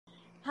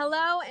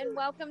Hello and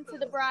welcome to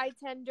the Bride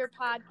Tender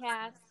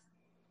podcast.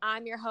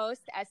 I'm your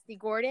host, Esty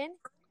Gordon,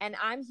 and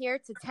I'm here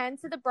to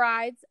tend to the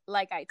brides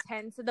like I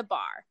tend to the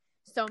bar.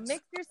 So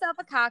mix yourself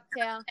a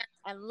cocktail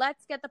and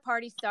let's get the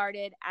party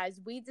started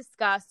as we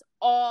discuss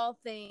all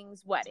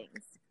things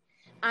weddings.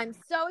 I'm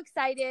so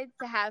excited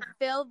to have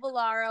Phil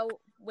Vollaro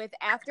with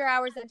After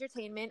Hours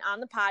Entertainment on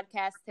the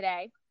podcast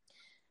today.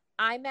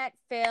 I met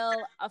Phil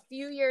a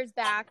few years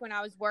back when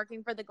I was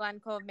working for the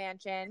Glen Cove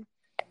Mansion,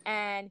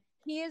 and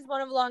he is one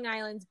of Long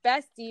Island's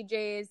best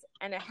DJs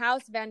and a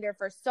house vendor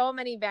for so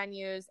many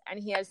venues, and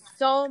he has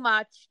so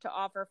much to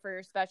offer for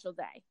your special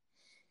day.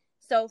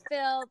 So,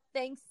 Phil,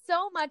 thanks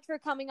so much for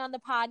coming on the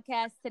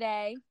podcast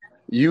today.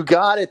 You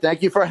got it.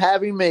 Thank you for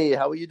having me.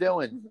 How are you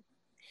doing?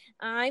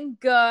 I'm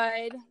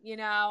good. You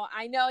know,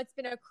 I know it's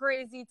been a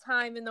crazy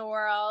time in the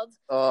world.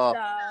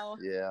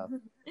 Yeah.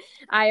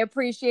 I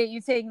appreciate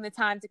you taking the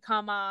time to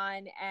come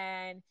on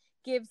and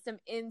give some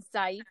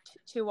insight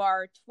to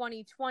our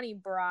 2020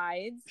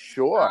 brides.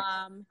 Sure.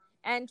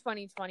 And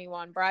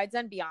 2021 brides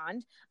and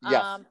beyond.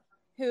 Yes.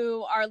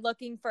 Who are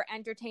looking for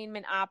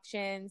entertainment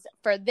options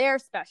for their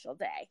special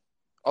day.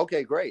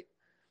 Okay, great.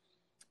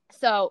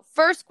 So,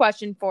 first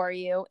question for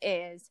you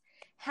is,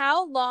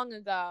 how long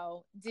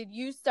ago did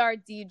you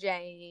start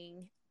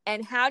DJing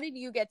and how did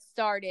you get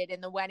started in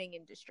the wedding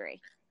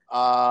industry?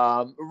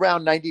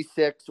 Around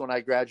 96 when I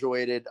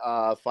graduated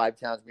Five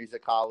Towns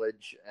Music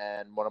College,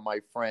 and one of my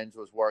friends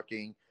was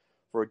working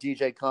for a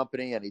DJ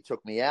company, and he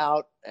took me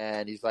out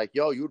and he's like,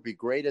 yo, you would be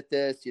great at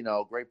this, you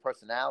know, great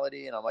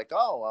personality. And I'm like,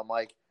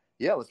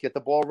 yeah, let's get the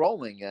ball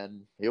rolling.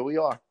 And here we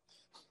are.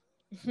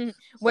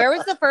 Where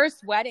was the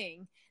first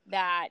wedding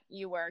that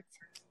you worked?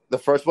 The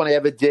first one I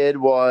ever did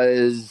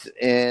was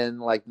in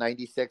like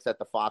 96 at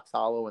the Fox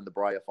Hollow in the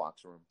Briar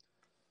Fox room.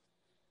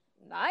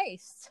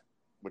 Nice.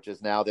 Which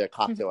is now their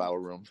cocktail hour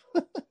room.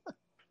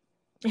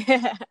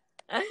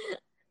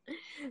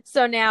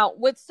 So now,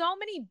 with so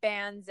many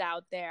bands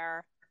out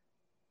there,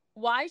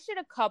 why should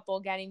a couple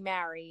getting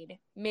married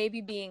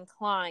maybe be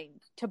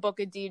inclined to book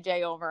a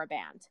DJ over a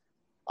band?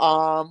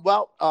 A,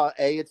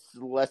 it's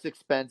less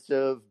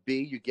expensive.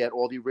 B, you get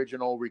all the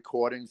original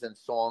recordings and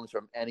songs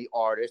from any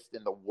artist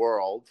in the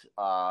world.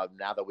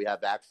 Now that we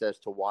have access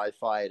to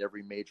Wi-Fi at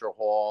every major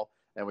hall,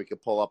 and we can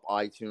pull up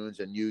iTunes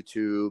and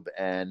YouTube,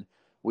 and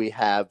we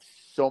have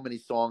so many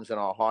songs in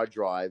our hard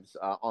drives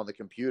on the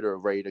computer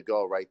ready to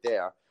go right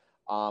there.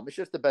 It's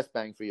just the best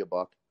bang for your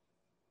buck.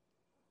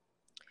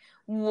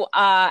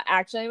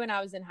 Actually, when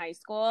I was in high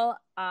school,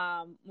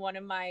 one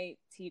of my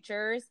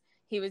teachers,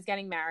 he was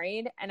getting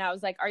married, and I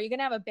was like, are you going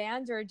to have a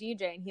band or a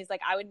DJ? And he's like,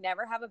 I would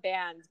never have a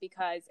band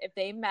because if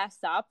they mess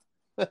up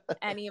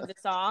any of the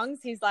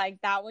songs, he's like,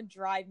 that would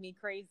drive me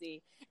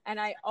crazy.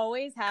 And I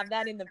always have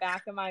that in the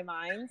back of my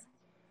mind.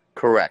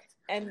 Correct.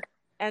 And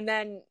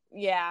then,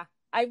 yeah,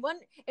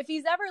 if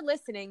he's ever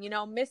listening, you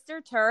know,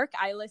 Mr. Turk,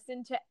 I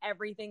listened to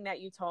everything that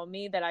you told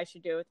me that I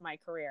should do with my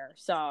career.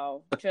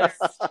 So just,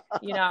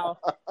 you know,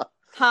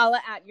 holla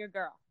at your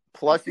girl.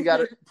 Plus you got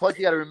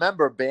to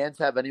remember, bands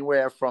have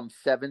anywhere from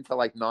 7 to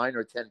like 9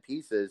 or 10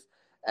 pieces,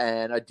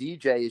 and a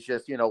DJ is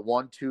just, you know,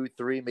 1, 2,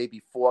 3,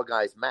 maybe 4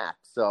 guys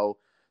max. So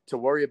to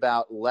worry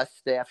about less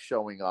staff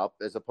showing up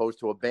as opposed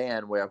to a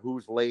band where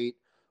who's late,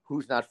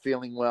 who's not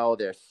feeling well,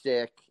 they're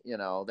sick, you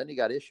know, then you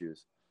got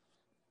issues.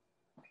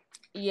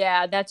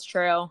 Yeah, that's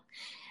true.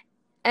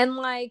 And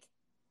like,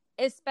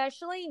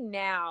 especially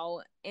now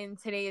in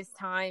today's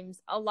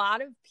times, a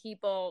lot of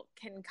people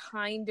can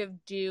kind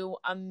of do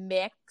a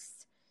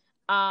mix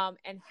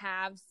and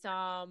have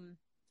some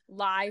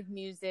live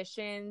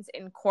musicians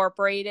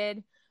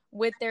incorporated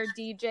with their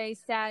DJ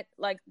set.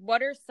 Like,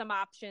 what are some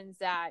options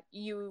that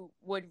you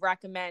would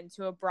recommend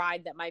to a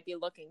bride that might be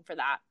looking for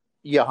that?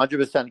 Yeah,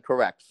 100%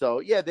 correct.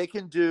 So, yeah, they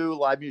can do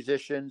live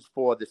musicians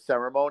for the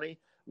ceremony,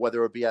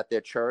 whether it be at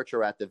their church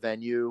or at the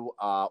venue,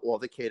 or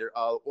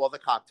the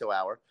cocktail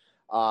hour,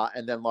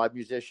 and then live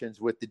musicians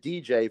with the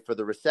DJ for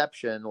the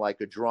reception,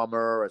 like a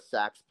drummer, a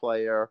sax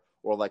player,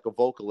 or like a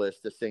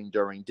vocalist to sing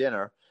during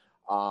dinner.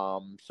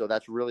 So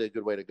that's really a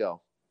good way to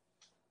go.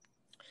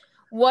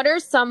 What are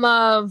some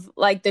of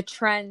like the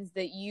trends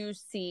that you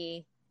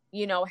see,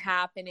 you know,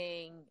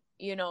 happening,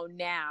 you know,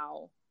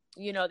 now,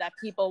 you know, that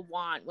people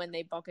want when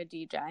they book a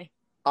DJ?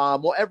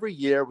 Well, every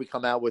year we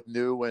come out with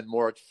new and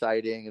more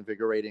exciting,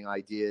 invigorating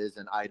ideas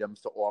and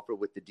items to offer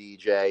with the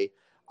DJ.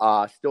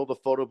 Still, the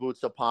photo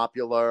booths are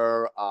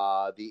popular.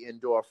 The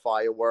indoor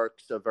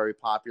fireworks are very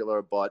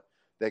popular, but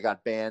they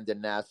got banned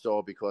in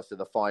Nassau because of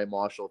the fire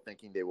marshal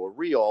thinking they were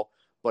real.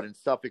 But in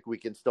Suffolk, we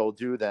can still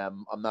do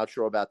them. I'm not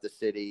sure about the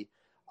city.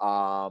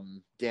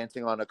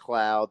 Dancing on a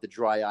Cloud, the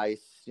dry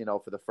ice, you know,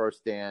 for the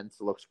first dance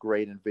looks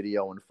great in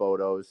video and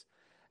photos.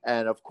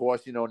 And of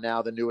course, you know,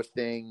 now the newest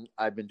thing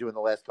I've been doing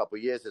the last couple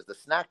of years is the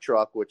snack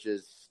truck, which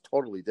is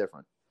totally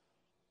different.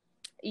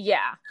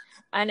 Yeah.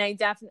 And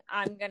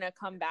I'm going to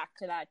come back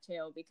to that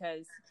too,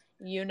 because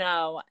you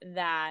know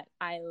that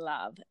I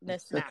love the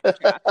snack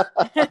truck.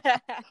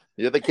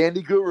 You're the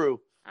candy guru.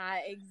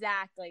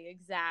 Exactly.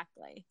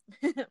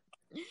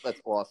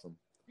 That's awesome.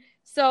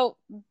 So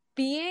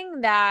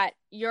being that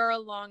you're a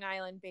Long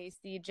Island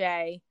based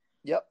DJ,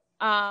 Yep.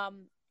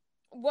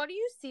 what do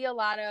you see a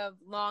lot of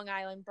Long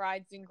Island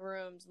brides and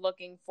grooms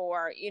looking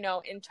for,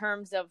 in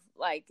terms of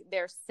like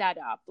their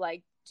setup?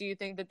 Like, do you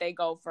think that they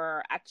go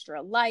for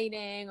extra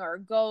lighting or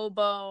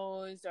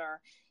gobos or,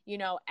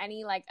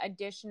 any like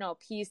additional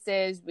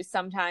pieces?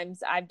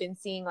 Sometimes I've been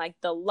seeing like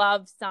the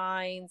love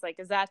signs. Like,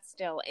 is that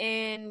still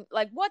in?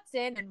 Like, what's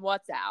in and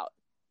what's out?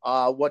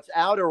 What's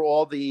out are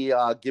all the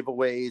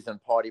giveaways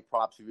and party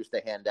props we used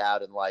to hand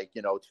out in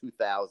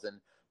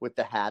 2000 with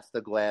the hats,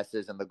 the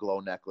glasses, and the glow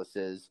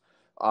necklaces.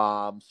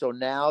 So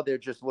now they're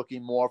just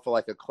looking more for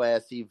like a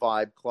classy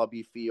vibe,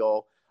 clubby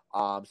feel,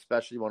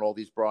 especially when all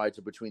these brides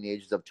are between the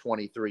ages of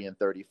 23 and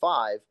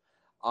 35.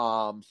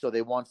 So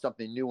they want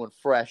something new and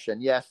fresh.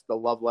 And yes, the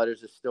love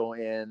letters are still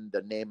in,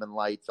 the name and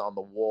lights on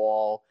the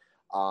wall,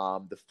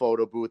 the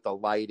photo booth, the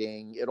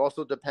lighting. It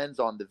also depends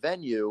on the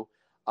venue,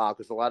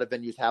 because a lot of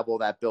venues have all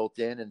that built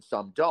in and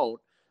some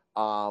don't.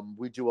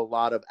 We do a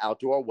lot of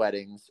outdoor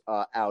weddings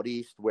out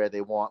east where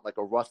they want like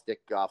a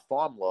rustic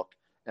farm look,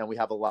 and we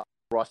have a lot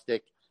of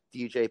rustic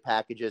DJ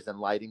packages and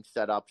lighting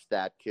setups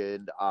that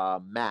could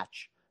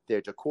match their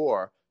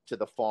decor to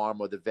the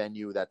farm or the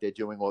venue that they're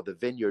doing, or the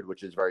vineyard,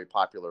 which is very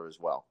popular as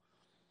well.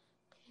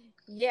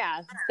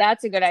 Yeah,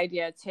 that's a good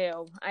idea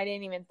too. I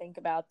didn't even think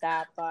about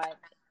that, but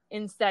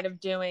instead of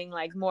doing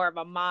like more of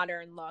a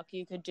modern look,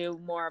 you could do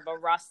more of a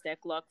rustic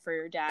look for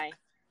your day.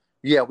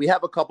 Yeah, we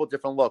have a couple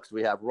different looks.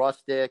 We have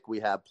rustic, we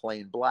have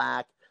plain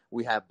black,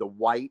 we have the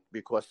white,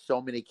 because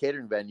so many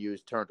catering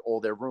venues turned all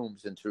their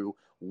rooms into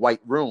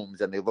white rooms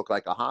and they look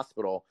like a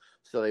hospital.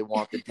 So they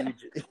want the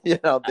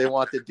DJ, they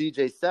want the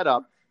DJ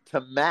setup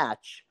to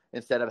match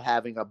instead of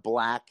having a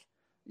black,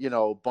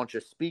 bunch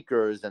of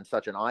speakers and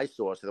such an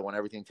eyesore. So they want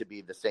everything to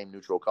be the same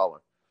neutral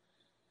color.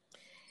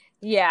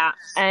 Yeah,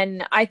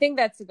 and I think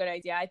that's a good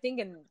idea. I think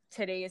in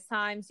today's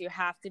times, you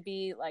have to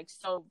be like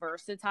so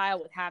versatile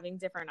with having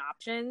different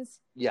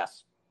options.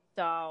 Yes.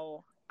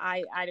 So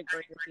I'd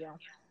agree with you.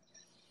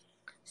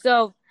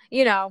 So,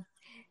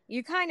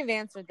 you kind of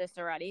answered this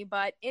already,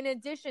 but in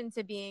addition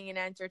to being an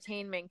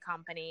entertainment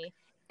company,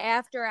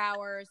 After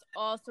Hours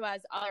also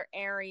has other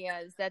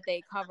areas that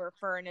they cover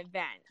for an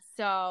event.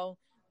 So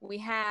we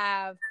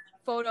have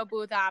photo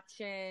booth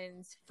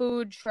options,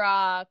 food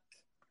truck.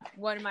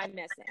 What am I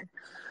missing?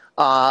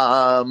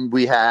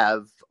 We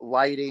have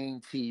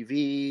lighting,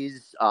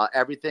 TVs,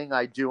 everything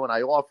I do and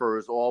I offer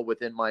is all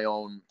within my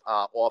own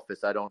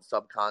office. I don't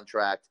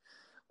subcontract.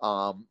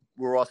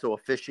 We're also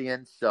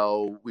officiants,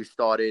 so we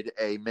started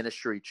a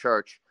ministry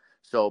church.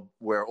 So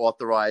we're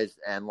authorized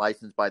and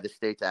licensed by the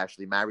state to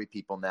actually marry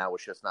people now.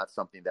 It's just not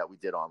something that we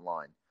did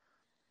online.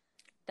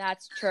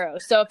 That's true.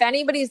 So if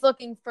anybody's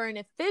looking for an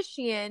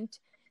officiant,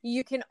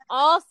 you can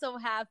also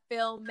have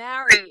Phil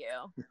marry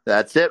you.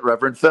 That's it,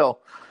 Reverend Phil.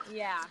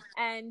 Yeah,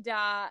 and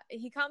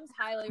he comes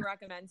highly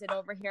recommended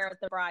over here at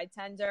the Bride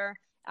Tender.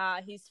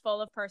 He's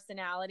full of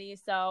personality,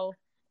 so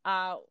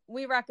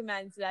we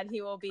recommend that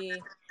he will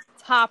be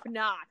top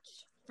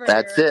notch for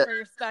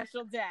your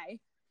special day.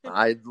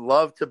 I'd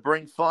love to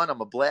bring fun. I'm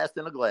a blast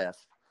in a glass.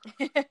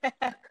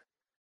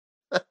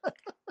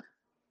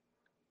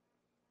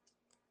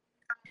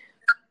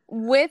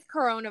 With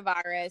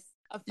coronavirus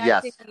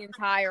affecting the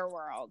entire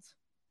world,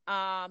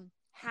 how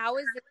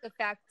has this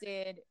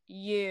affected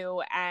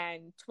you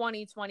and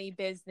 2020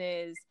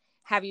 business?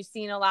 Have you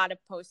seen a lot of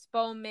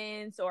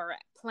postponements or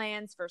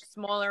plans for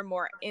smaller,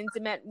 more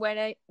intimate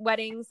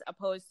weddings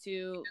opposed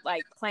to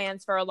like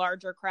plans for a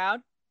larger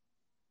crowd?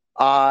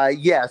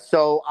 Yeah.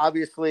 So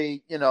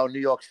obviously, New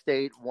York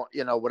State,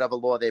 whatever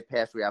law they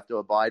pass, we have to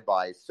abide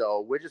by.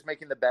 So we're just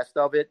making the best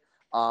of it.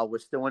 We're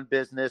still in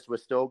business. We're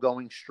still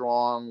going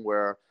strong.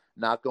 We're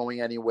not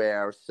going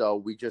anywhere. So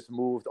we just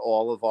moved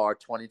all of our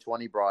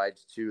 2020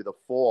 brides to the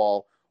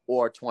fall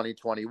or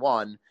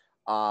 2021.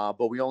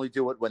 But we only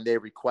do it when they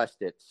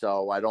request it.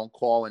 So I don't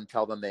call and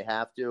tell them they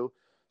have to.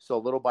 So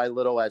little by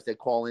little, as they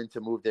call in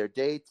to move their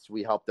dates,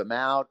 we help them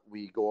out.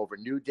 We go over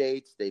new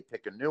dates. They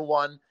pick a new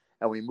one.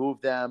 And we move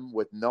them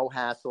with no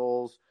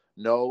hassles,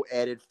 no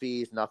added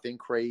fees, nothing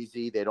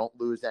crazy. They don't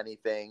lose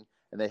anything.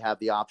 And they have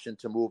the option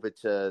to move it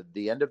to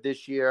the end of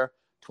this year,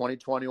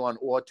 2021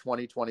 or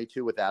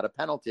 2022 without a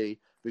penalty,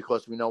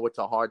 because we know it's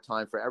a hard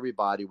time for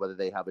everybody, whether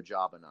they have a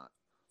job or not.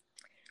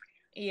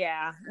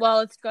 Yeah.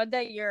 Well, it's good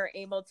that you're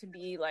able to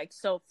be like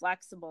so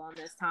flexible in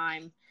this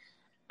time.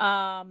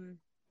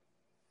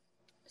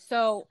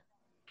 So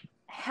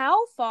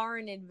how far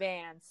in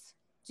advance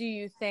do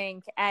you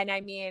think, and I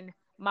mean,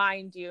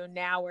 mind you,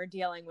 now we're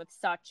dealing with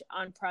such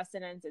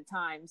unprecedented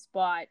times,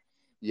 but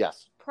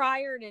yes,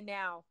 prior to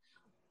now,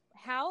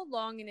 how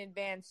long in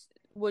advance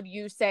would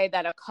you say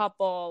that a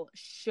couple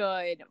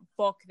should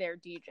book their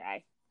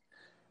DJ?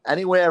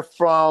 Anywhere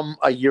from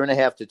a year and a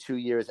half to 2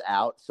 years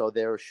out. So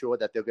they're sure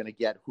that they're going to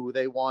get who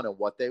they want and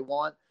what they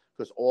want,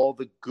 because all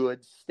the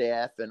good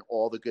staff and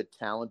all the good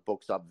talent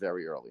books up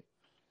very early.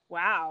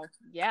 Wow.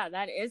 Yeah,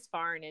 that is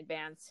far in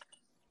advance.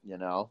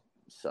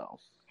 So.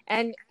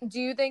 And do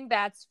you think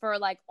that's for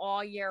like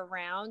all year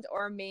round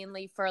or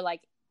mainly for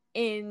like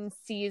in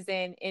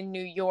season in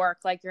New York,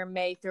 like your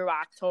May through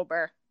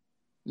October?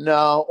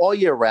 No, all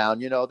year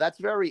round. That's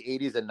very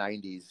 80s and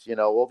 90s.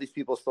 All these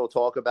people still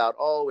talk about,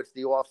 oh, it's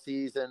the off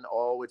season.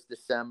 Oh, it's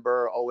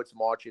December. Oh, it's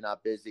March. You're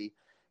not busy.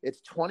 It's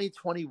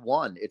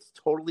 2021. It's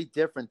totally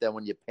different than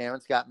when your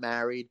parents got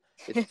married.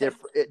 It's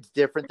different. It's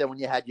different than when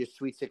you had your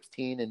Sweet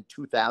 16 in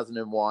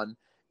 2001.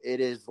 It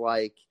is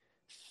like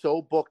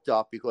so booked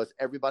up because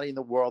everybody in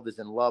the world is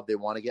in love. They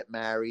want to get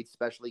married,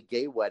 especially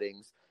gay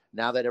weddings.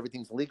 Now that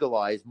everything's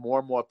legalized, more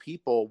and more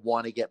people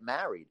want to get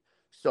married.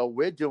 So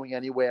we're doing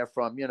anywhere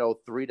from,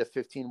 3 to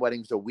 15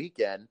 weddings a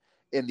weekend.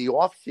 In the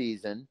off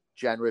season,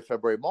 January,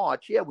 February,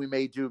 March, yeah, we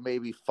may do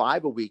maybe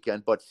 5 a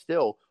weekend, but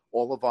still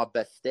all of our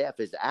best staff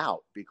is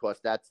out because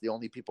that's the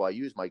only people I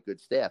use, my good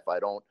staff. I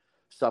don't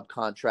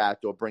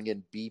subcontract or bring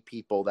in B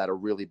people that are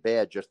really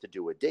bad just to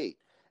do a date.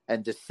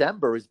 And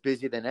December is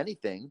busier than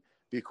anything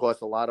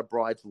because a lot of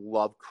brides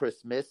love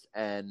Christmas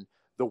and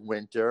the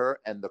winter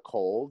and the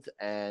cold,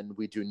 and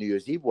we do New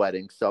Year's Eve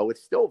weddings. So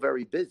it's still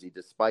very busy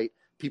despite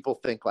people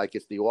think like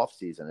it's the off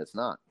season. It's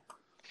not.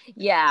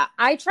 Yeah,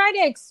 I try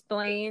to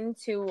explain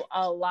to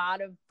a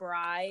lot of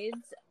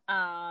brides,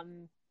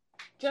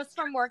 just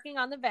from working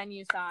on the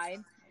venue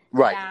side,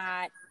 Right.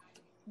 that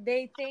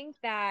they think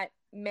that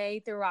May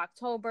through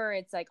October,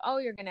 it's like, oh,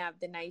 you're going to have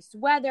the nice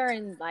weather.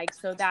 And like,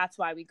 so that's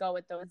why we go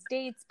with those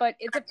dates. But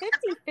it's a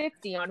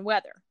 50-50 on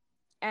weather.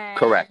 And,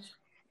 Correct.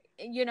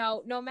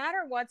 No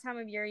matter what time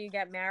of year you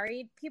get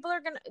married,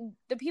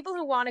 the people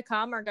who want to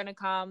come are going to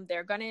come.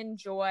 They're going to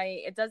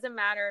enjoy. It doesn't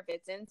matter if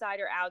it's inside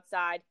or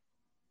outside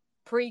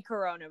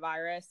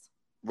pre-coronavirus.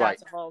 Right.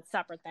 That's a whole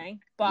separate thing.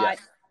 But,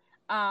 yes.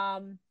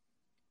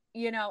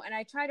 And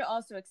I try to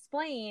also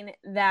explain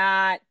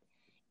that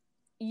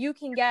you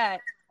can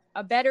get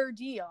a better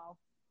deal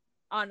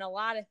on a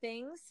lot of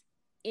things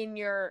in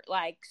your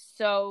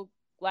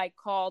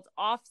called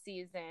off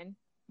season,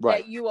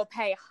 right, that you will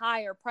pay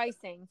higher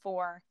pricing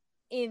for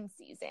in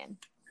season.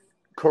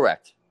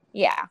 Correct.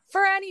 Yeah.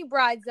 For any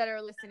brides that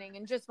are listening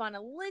and just want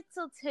a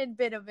little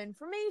tidbit of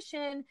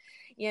information,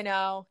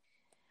 the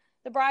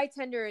bride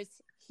tender is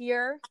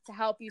here to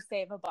help you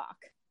save a buck.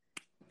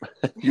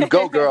 You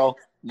go, girl.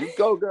 You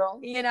go, girl.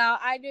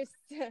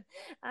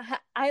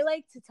 I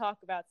like to talk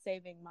about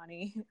saving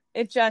money.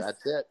 That's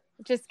it.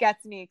 It just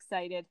gets me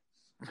excited.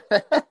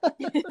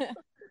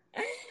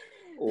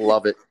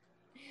 Love it.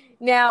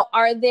 Now,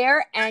 are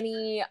there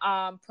any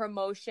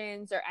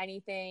promotions or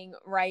anything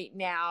right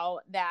now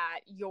that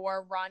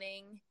you're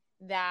running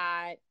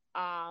that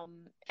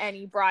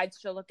any brides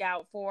should look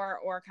out for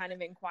or kind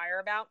of inquire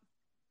about?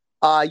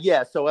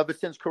 Yeah. So ever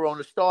since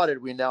Corona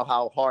started, we know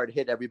how hard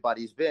hit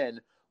everybody's been,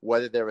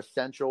 whether they're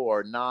essential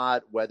or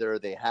not, whether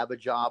they have a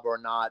job or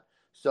not.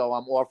 So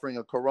I'm offering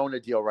a Corona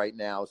deal right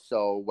now.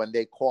 So when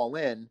they call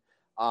in,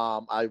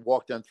 I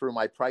walk them through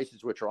my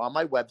prices, which are on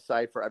my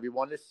website for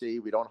everyone to see.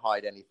 We don't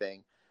hide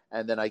anything.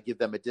 And then I give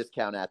them a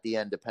discount at the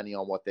end, depending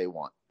on what they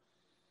want.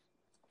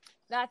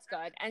 That's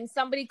good. And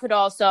somebody could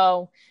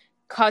also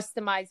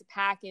customize a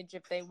package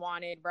if they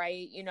wanted,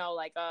 right?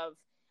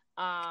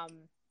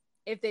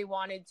 If they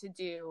wanted to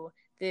do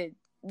a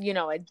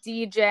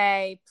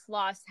DJ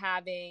plus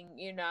having,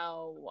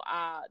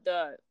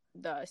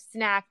 the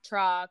snack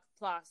truck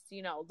plus,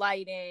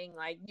 lighting,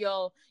 like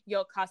you'll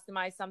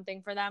customize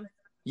something for them.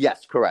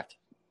 Yes, correct.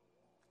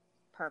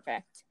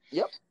 Perfect.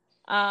 Yep.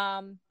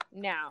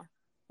 Now,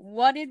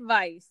 what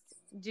advice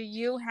do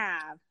you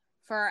have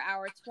for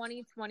our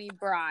 2020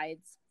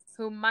 brides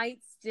who might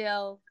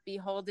still be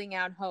holding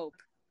out hope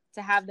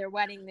to have their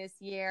wedding this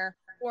year,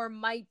 or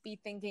might be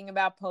thinking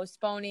about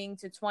postponing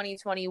to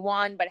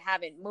 2021 but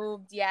haven't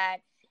moved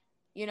yet?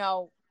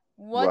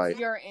 What's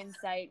your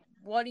insight?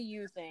 What do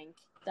you think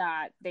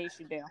that they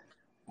should do?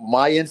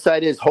 My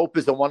insight is hope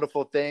is a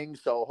wonderful thing.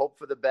 So hope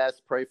for the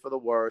best, pray for the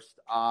worst.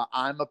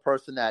 I'm a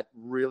person that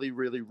really,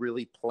 really,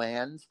 really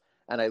plans,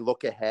 and I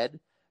look ahead.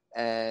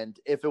 And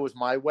if it was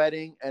my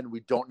wedding and we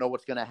don't know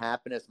what's going to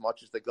happen, as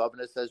much as the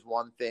governor says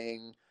one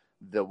thing,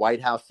 the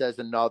White House says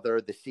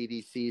another, the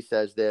CDC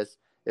says this,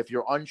 if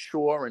you're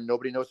unsure and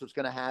nobody knows what's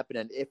going to happen,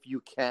 and if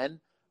you can,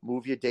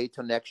 move your date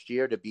till next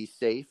year to be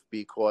safe,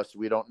 because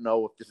we don't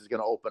know if this is going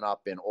to open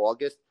up in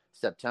August,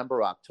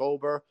 September,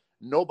 October.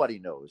 Nobody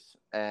knows.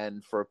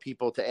 And for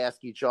people to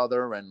ask each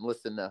other and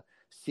listen to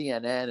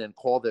CNN and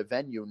call their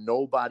venue,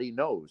 nobody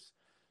knows.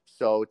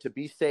 So to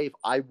be safe,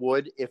 I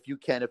would, if you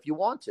can, if you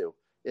want to.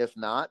 If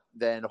not,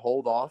 then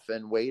hold off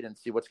and wait and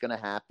see what's going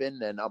to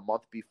happen. And a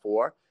month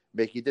before,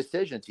 make your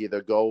decision to either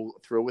go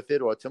through with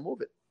it or to move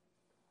it.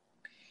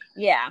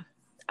 Yeah,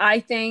 I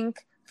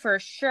think for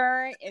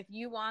sure, if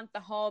you want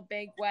the whole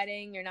big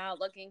wedding, you're not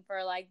looking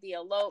for like the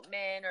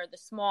elopement or the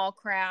small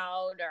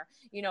crowd or,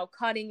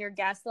 cutting your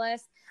guest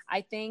list. I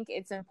think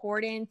it's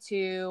important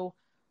to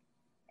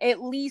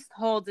at least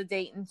hold a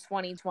date in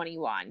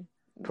 2021.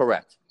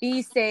 Correct.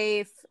 Be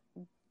safe.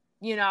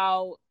 You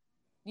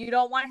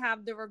don't want to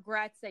have the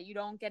regrets that you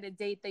don't get a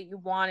date that you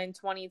want in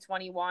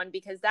 2021,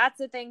 because that's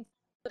the thing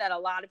that a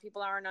lot of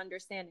people aren't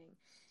understanding.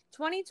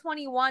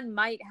 2021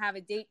 might have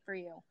a date for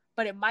you,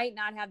 but it might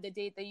not have the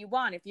date that you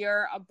want. If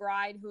you're a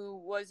bride who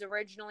was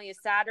originally a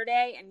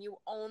Saturday and you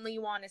only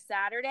want a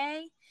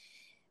Saturday,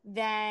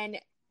 then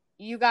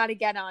you got to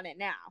get on it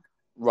now.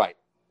 Right.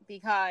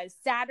 Because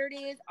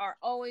Saturdays are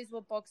always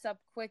what books up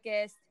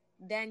quickest.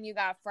 Then you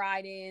got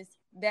Fridays,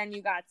 then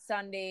you got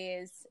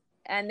Sundays,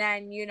 and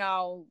then, you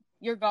know,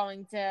 you're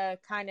going to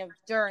kind of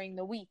during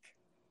the week.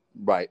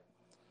 Right.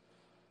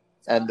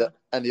 So.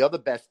 And the other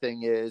best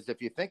thing is,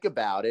 if you think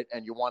about it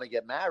and you want to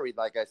get married,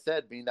 like I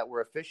said, being that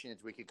we're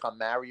officiants, we could come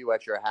marry you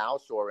at your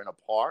house or in a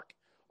park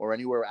or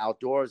anywhere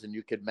outdoors, and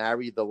you could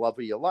marry the love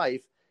of your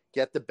life,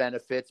 get the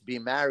benefits, be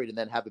married, and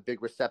then have a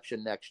big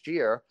reception next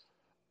year,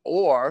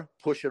 or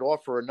push it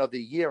off for another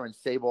year and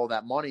save all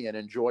that money and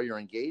enjoy your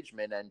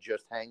engagement and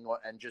just hang on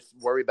and just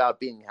worry about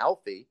being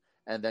healthy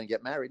and then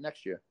get married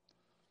next year.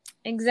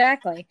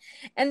 Exactly.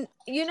 And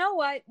you know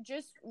what?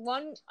 Just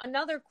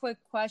another quick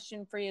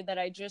question for you that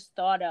I just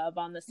thought of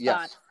on the spot.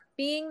 Yes.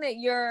 Being that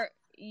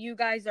you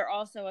guys are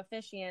also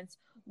officiants,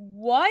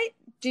 what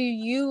do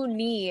you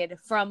need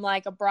from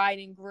like a bride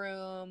and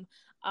groom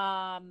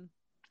for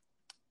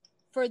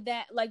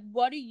that? Like,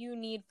 what do you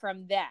need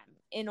from them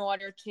in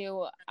order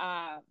to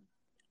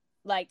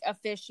like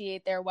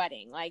officiate their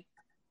wedding? Like,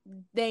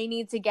 they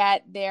need to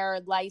get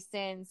their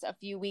license a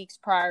few weeks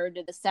prior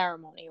to the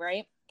ceremony,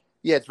 right?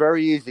 Yeah, it's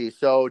very easy.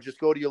 So just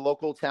go to your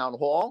local town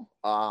hall,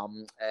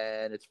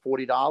 and it's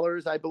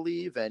 $40, I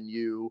believe, and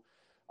you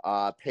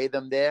pay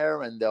them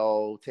there, and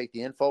they'll take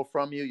the info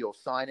from you. You'll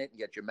sign it and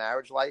get your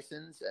marriage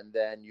license, and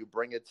then you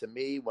bring it to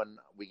me when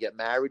we get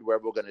married,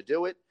 wherever we're going to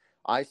do it.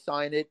 I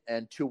sign it,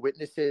 and 2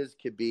 witnesses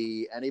could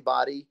be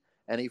anybody,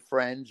 any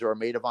friends or a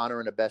maid of honor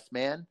and a best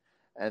man,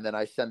 and then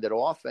I send it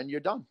off, and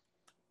you're done.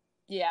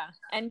 Yeah,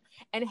 and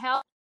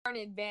how far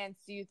in advance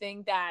do you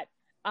think that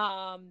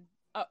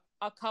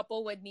a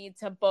couple would need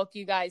to book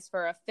you guys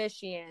for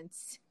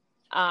officiants?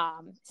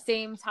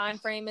 Same time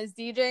frame as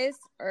DJs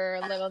or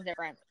a little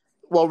different?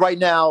 Well, right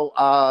now,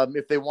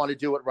 if they want to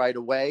do it right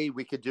away,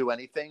 we could do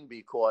anything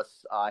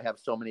because I have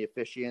so many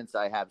officiants.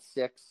 I have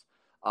 6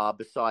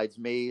 besides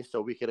me,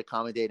 so we could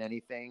accommodate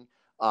anything.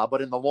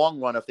 But in the long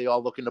run, if they are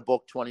looking to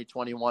book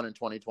 2021 and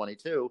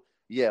 2022,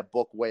 yeah,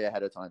 book way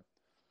ahead of time.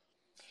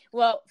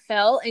 Well,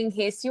 Phil, in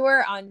case you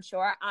were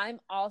unsure, I'm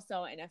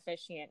also an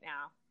officiant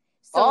now.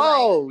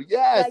 So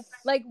yes.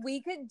 Like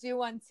we could do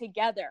one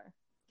together.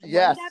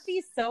 Yes. Wouldn't that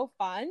be so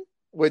fun?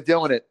 We're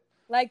doing it.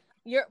 Like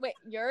you're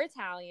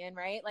Italian,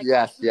 right? Like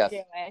yes.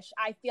 Jewish.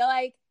 I feel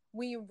like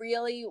we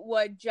really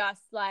would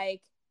just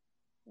like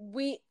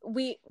we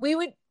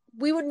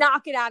would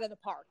knock it out of the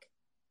park.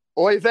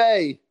 Oy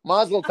vey,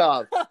 Mazel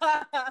tov.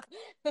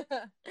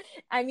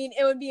 I mean,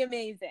 it would be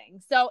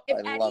amazing. So if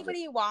I love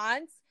anybody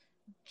wants,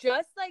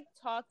 just like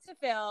talk to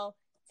Phil,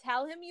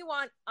 tell him you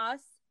want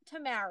us to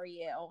marry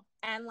you,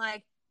 and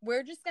like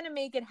we're just gonna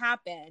make it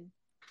happen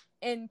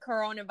in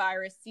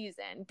coronavirus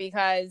season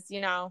because,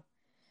 you know,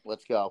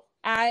 let's go.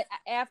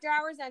 After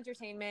Hours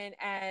Entertainment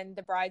and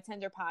the Bride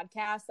Tender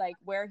podcast, like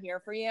we're here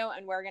for you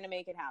and we're gonna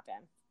make it happen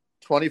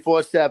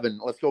 24/7.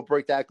 Let's go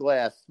break that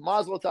glass.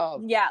 Mazel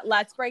tov. Yeah,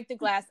 let's break the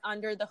glass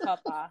under the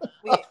chuppah.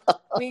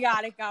 We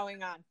got it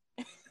going on.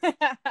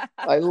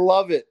 I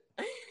love it.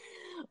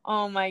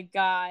 Oh my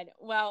God.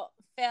 Well,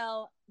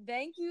 Phil,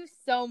 thank you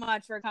so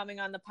much for coming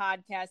on the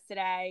podcast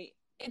today.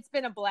 It's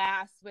been a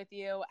blast with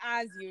you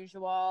as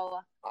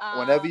usual.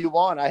 Whenever you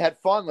want. I had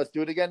fun. Let's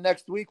do it again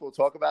next week. We'll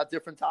talk about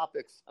different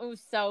topics. Oh,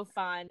 so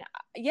fun.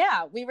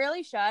 Yeah, we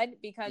really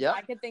should because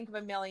I could think of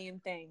a million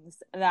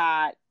things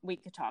that we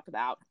could talk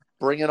about.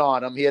 Bring it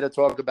on. I'm here to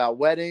talk about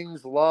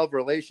weddings, love,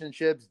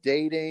 relationships,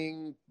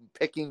 dating,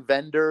 picking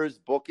vendors,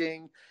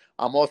 booking.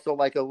 I'm also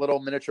like a little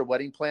miniature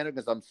wedding planner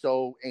because I'm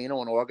so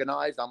anal and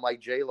organized. I'm like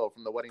J-Lo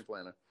from The Wedding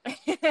Planner.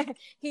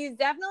 He's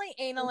definitely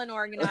anal and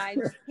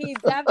organized. He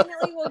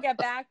definitely will get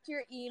back to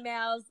your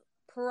emails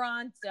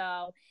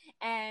pronto.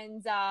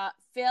 And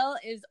Phil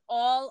is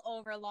all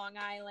over Long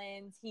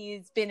Island.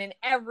 He's been in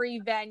every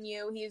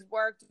venue. He's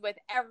worked with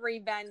every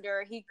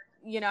vendor. He,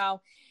 you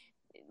know,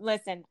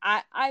 listen,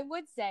 I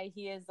would say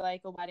he is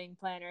like a wedding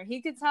planner. He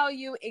could tell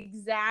you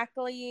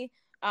exactly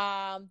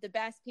the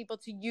best people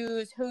to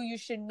use, who you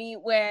should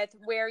meet with,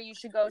 where you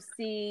should go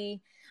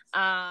see.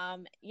 So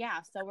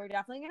we're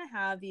definitely going to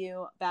have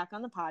you back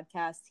on the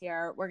podcast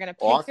here. We're going to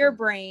pick your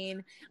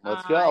brain.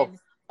 Let's go.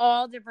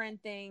 All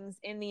different things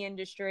in the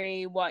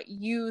industry, what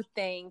you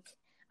think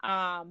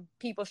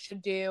people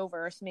should do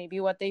versus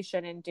maybe what they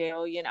shouldn't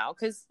do, you know,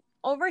 because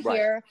over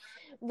here,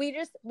 we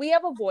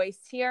have a voice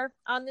here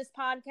on this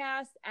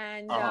podcast,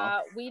 and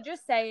we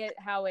just say it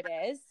how it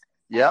is.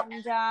 Yep.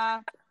 And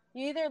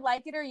you either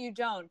like it or you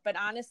don't. But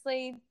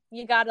honestly,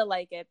 you got to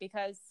like it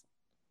because,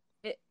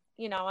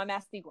 I'm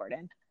Esty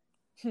Gordon.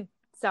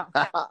 So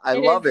I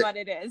love it. What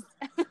it is.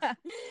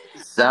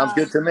 Sounds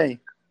good to me.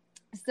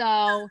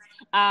 So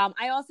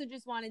I also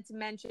just wanted to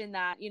mention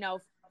that,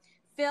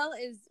 Phil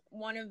is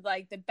one of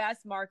like the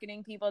best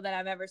marketing people that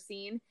I've ever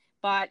seen.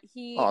 But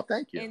he,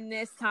 thank you. in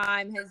this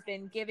time, has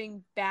been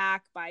giving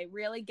back by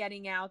really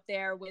getting out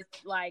there with,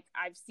 like,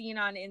 I've seen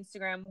on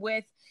Instagram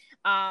with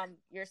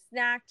your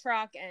snack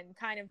truck and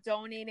kind of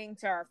donating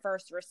to our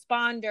first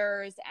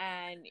responders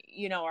and,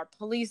 our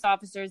police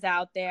officers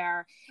out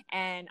there.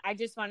 And I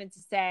just wanted to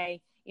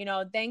say,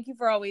 thank you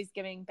for always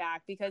giving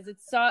back, because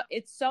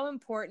it's so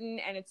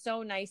important, and it's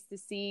so nice to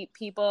see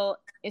people,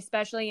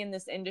 especially in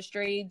this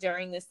industry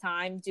during this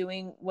time,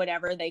 doing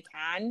whatever they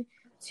can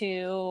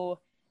to,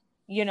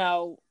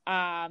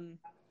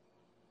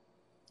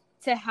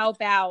 to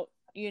help out,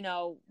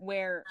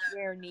 where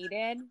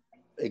needed.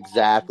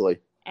 Exactly.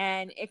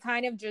 And it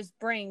kind of just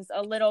brings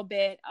a little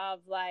bit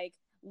of like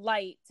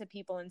light to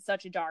people in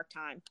such a dark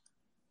time.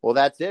 Well,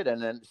 that's it.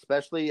 And then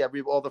especially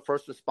all the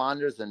first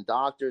responders and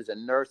doctors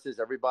and nurses,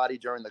 everybody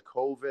during the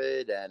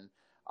COVID, and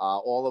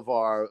all of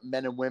our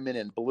men and women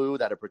in blue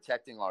that are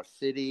protecting our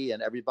city,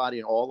 and everybody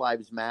in All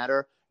Lives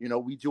Matter.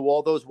 We do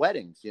all those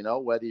weddings,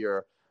 whether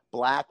you're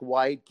black,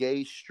 white,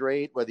 gay,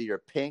 straight, whether you're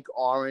pink,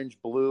 orange,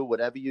 blue,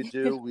 whatever you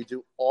do, we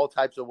do all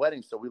types of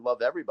weddings. So we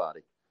love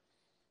everybody.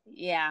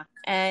 Yeah.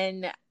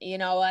 And you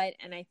know what?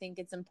 And I think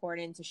it's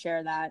important to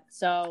share that.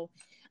 So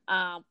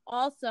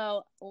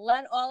also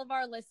let all of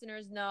our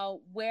listeners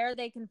know where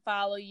they can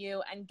follow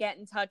you and get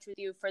in touch with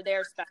you for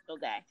their special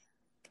day.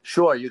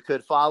 Sure. You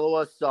could follow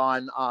us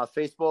on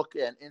Facebook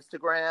and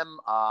Instagram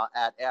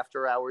at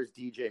After Hours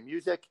DJ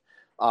Music.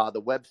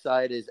 The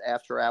website is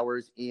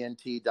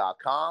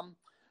afterhoursent.com.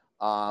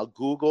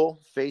 Google,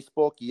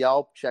 Facebook,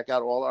 Yelp. Check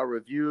out all our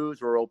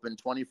reviews. We're open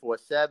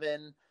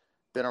 24/7.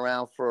 Been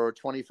around for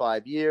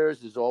 25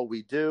 years is all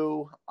we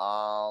do.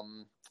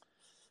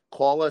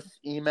 Call us,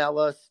 email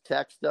us,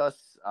 text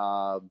us,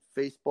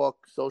 Facebook,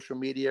 social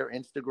media,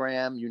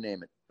 Instagram, you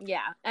name it.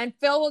 Yeah. And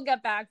Phil will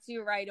get back to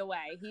you right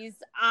away. He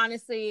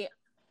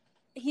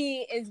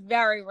is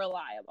very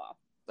reliable.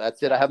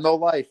 That's it. I have no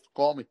life.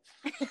 Call me.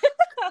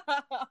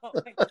 Oh,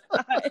 my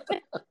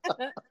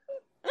God.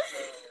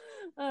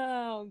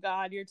 Oh,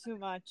 God, you're too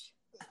much.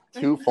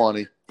 Too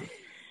funny.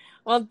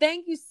 Well,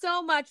 thank you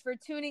so much for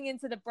tuning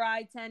into The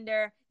Bride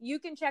Tender. You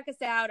can check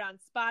us out on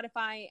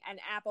Spotify and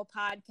Apple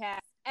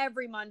Podcasts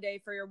every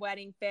Monday for your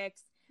wedding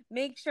fix.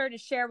 Make sure to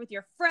share with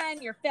your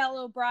friend, your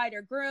fellow bride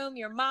or groom,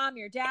 your mom,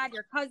 your dad,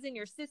 your cousin,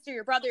 your sister,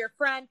 your brother, your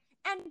friend,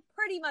 and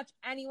pretty much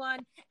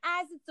anyone.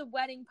 As it's a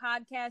wedding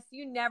podcast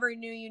you never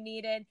knew you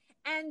needed.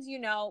 And,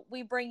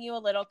 we bring you a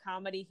little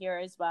comedy here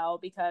as well,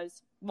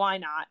 because why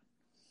not?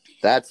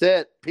 That's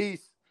it.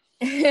 Peace.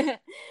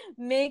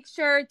 Make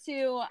sure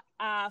to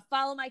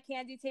follow my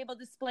candy table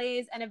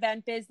displays and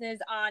event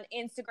business on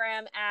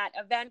Instagram at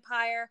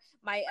Eventpire,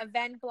 my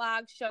event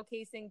blog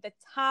showcasing the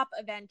top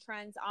event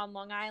trends on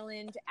Long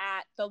Island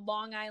at the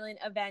Long Island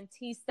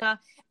Eventista.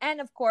 And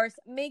of course,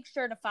 make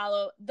sure to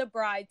follow The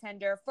Bride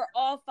Tender for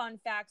all fun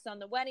facts on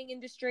the wedding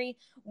industry,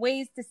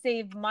 ways to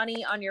save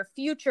money on your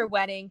future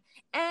wedding,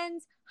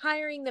 and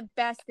hiring the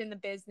best in the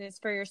business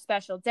for your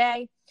special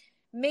day.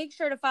 Make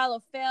sure to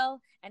follow Phil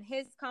and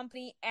his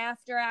company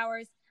After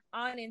Hours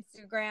on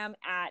Instagram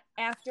at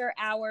After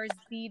Hours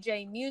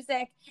DJ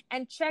Music,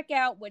 and check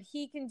out what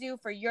he can do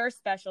for your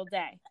special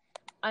day.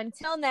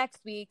 Until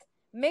next week,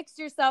 mix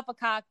yourself a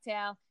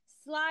cocktail,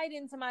 slide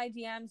into my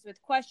DMs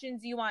with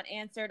questions you want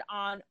answered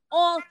on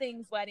all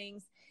things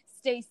weddings.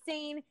 Stay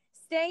sane,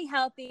 stay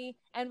healthy,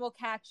 and we'll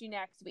catch you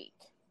next week.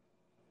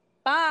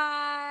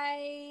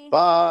 Bye.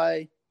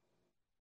 Bye.